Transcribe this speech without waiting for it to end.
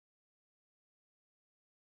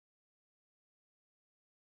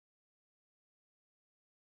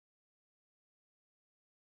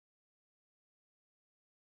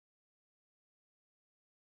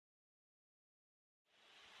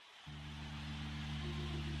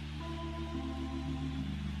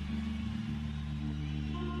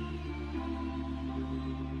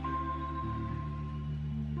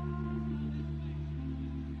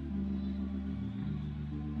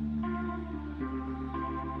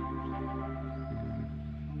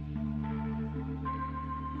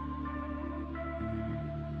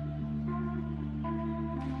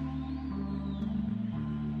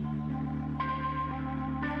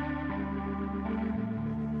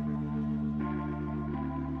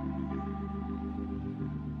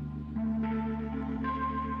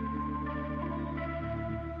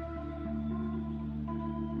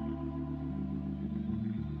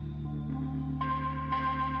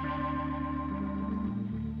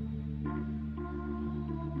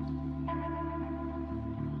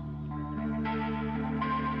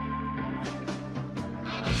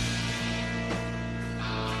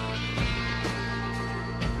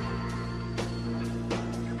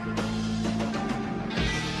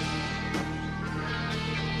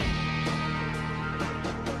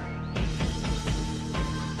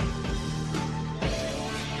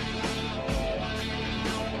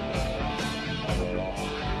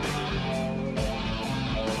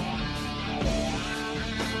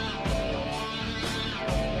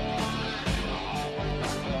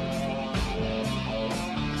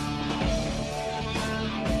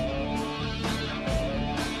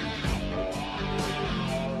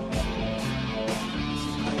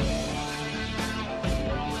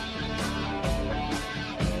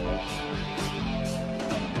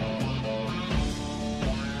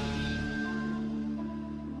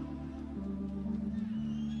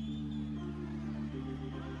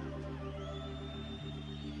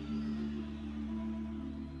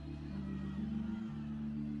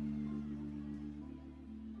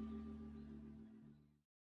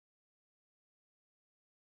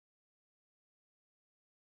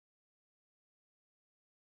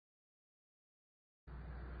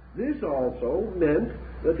This also meant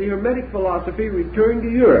that the Hermetic philosophy returned to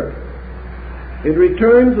Europe. It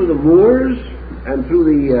returned through the Moors and through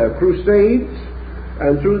the Crusades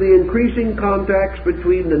and through the increasing contacts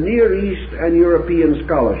between the Near East and European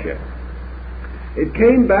scholarship. It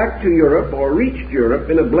came back to Europe, or reached Europe,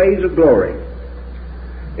 in a blaze of glory.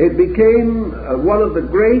 It became one of the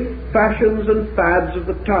great fashions and fads of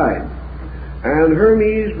the time, and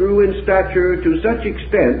Hermes grew in stature to such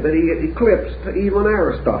extent that he eclipsed even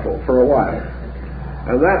Aristotle for a while,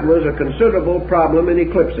 and that was a considerable problem in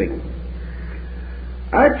eclipsing.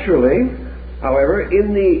 Actually, however,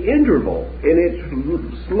 in the interval, in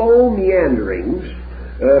its slow meanderings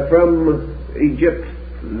from Egypt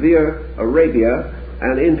via Arabia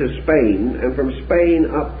and into Spain, and from Spain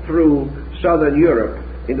up through southern Europe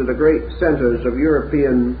into the great centers of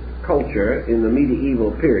European culture in the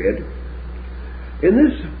medieval period, in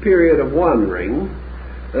this period of wandering,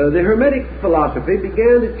 the Hermetic philosophy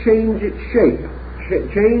began to change its shape,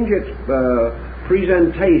 change its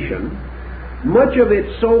presentation. Much of its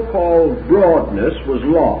so-called broadness was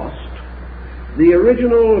lost. The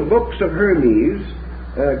original books of Hermes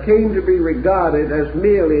came to be regarded as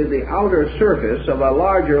merely the outer surface of a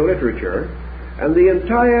larger literature, and the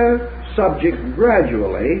entire subject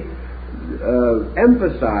gradually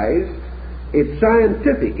emphasized its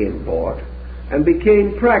scientific import and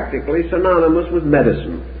became practically synonymous with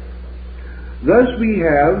medicine. Thus we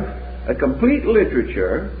have a complete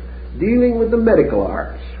literature dealing with the medical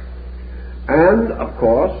arts, and, of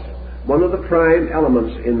course, one of the prime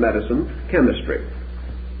elements in medicine, chemistry.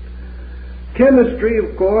 Chemistry,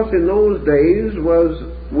 of course, in those days was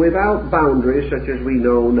without boundaries such as we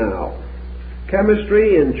know now.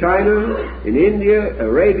 Chemistry in China, in India,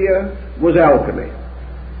 Arabia, was alchemy.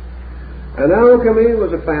 And alchemy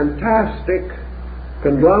was a fantastic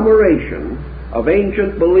conglomeration of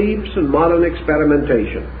ancient beliefs and modern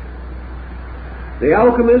experimentation. The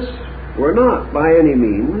alchemists were not, by any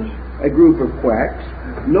means, a group of quacks,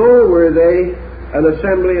 nor were they an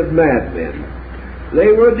assembly of madmen.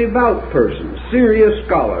 They were devout persons, serious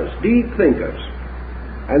scholars, deep thinkers.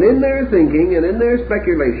 And in their thinking and in their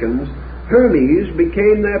speculations, Hermes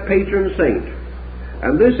became their patron saint.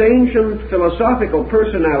 And this ancient philosophical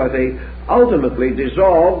personality ultimately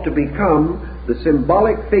dissolved to become the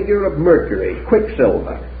symbolic figure of Mercury,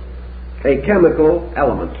 Quicksilver, a chemical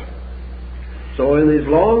element. So in his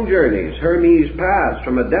long journeys, Hermes passed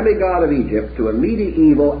from a demigod of Egypt to a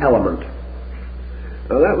medieval element.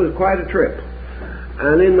 Now that was quite a trip.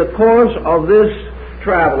 And in the course of this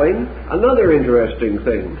traveling, another interesting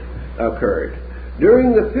thing occurred.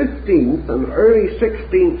 During the 15th and early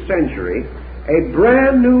 16th century, a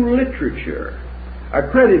brand new literature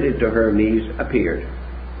accredited to Hermes appeared.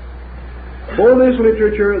 For this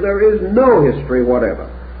literature there is no history whatever.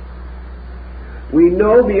 We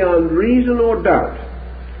know beyond reason or doubt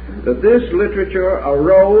that this literature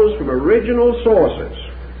arose from original sources,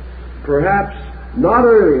 perhaps not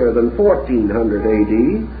earlier than 1400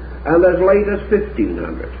 AD and as late as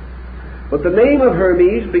 1500. But the name of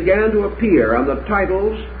Hermes began to appear on the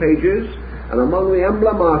titles, pages, and among the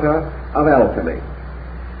emblemata of alchemy.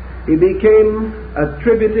 He became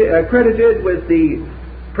accredited with the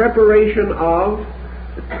preparation of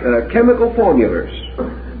chemical formulas,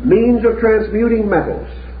 means of transmuting metals.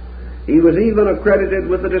 He was even accredited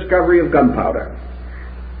with the discovery of gunpowder.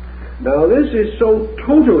 Now this is so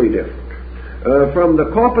totally different from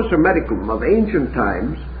the corpus hermeticum of ancient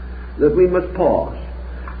times that we must pause.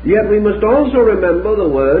 Yet we must also remember the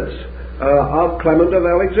words of Clement of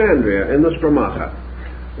Alexandria in the Stromata,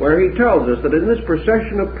 where he tells us that in this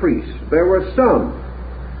procession of priests there were some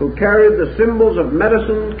who carried the symbols of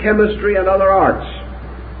medicine, chemistry, and other arts.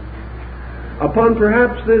 Upon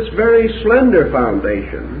perhaps this very slender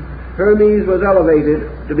foundation, Hermes was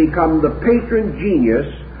elevated to become the patron genius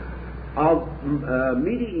of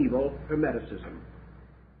medieval Hermeticism.